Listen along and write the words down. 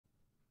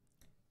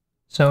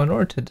So in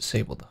order to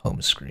disable the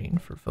home screen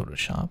for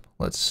Photoshop,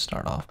 let's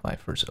start off by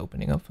first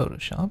opening up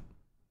Photoshop.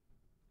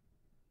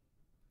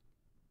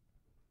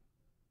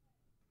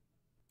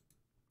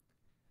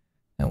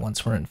 And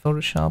once we're in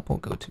Photoshop, we'll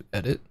go to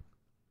Edit,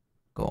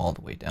 go all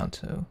the way down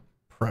to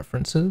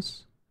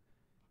Preferences,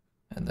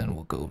 and then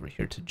we'll go over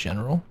here to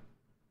General.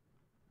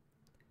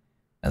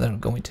 And then I'm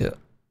going to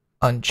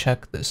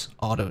uncheck this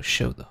Auto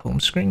Show the Home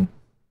Screen.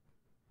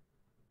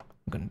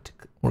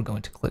 We're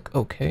going to click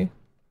OK.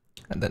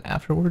 And then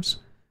afterwards,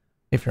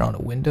 if you're on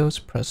a Windows,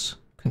 press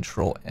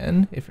Control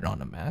N. If you're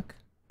on a Mac,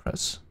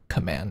 press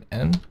Command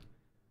N.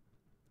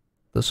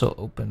 This will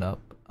open up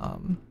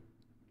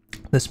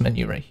this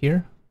menu right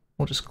here.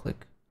 We'll just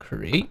click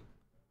Create.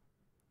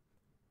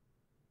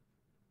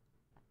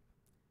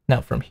 Now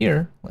from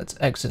here, let's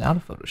exit out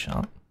of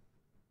Photoshop.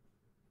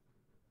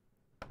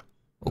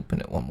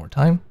 Open it one more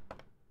time.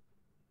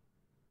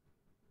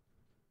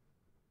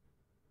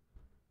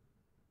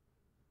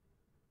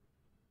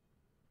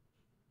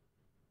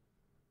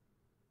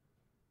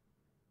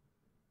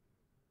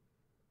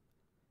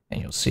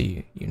 And you'll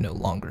see you no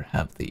longer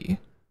have the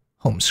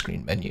home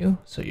screen menu,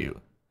 so you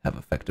have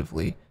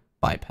effectively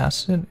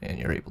bypassed it and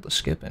you're able to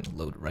skip and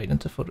load right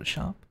into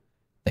Photoshop.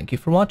 Thank you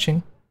for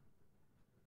watching.